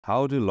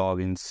How to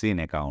log in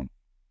Shein account.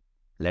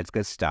 Let's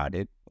get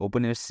started.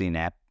 Open your Shein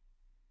app.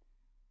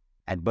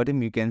 At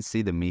bottom you can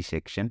see the Me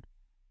section.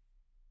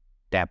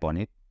 Tap on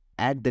it.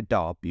 At the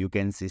top you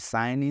can see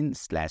Sign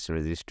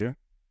in/register.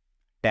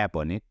 Tap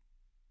on it.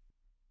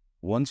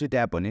 Once you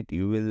tap on it,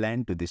 you will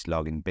land to this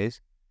login page.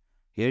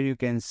 Here you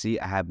can see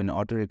I have been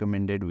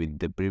auto-recommended with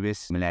the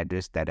previous email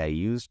address that I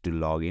used to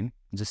log in.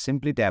 Just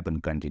simply tap on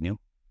continue.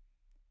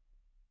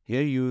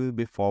 Here you will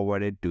be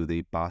forwarded to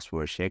the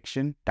password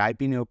section.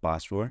 Type in your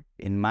password.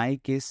 In my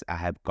case, I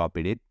have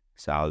copied it,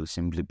 so I'll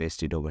simply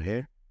paste it over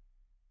here.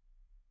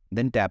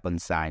 Then tap on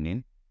sign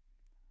in.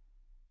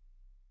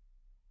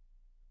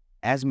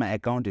 As my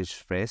account is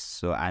fresh,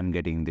 so I'm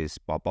getting this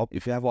pop-up.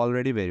 If you have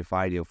already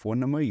verified your phone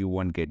number, you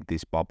won't get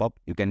this pop-up.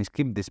 You can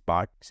skip this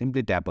part.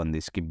 Simply tap on the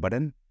skip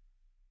button.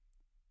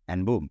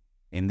 And boom.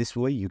 In this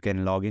way, you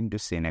can log into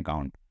Shein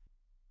account.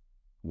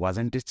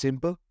 Wasn't it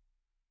simple?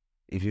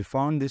 If you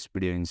found this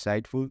video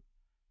insightful,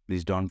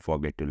 please don't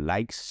forget to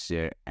like,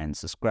 share and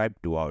subscribe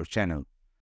to our channel.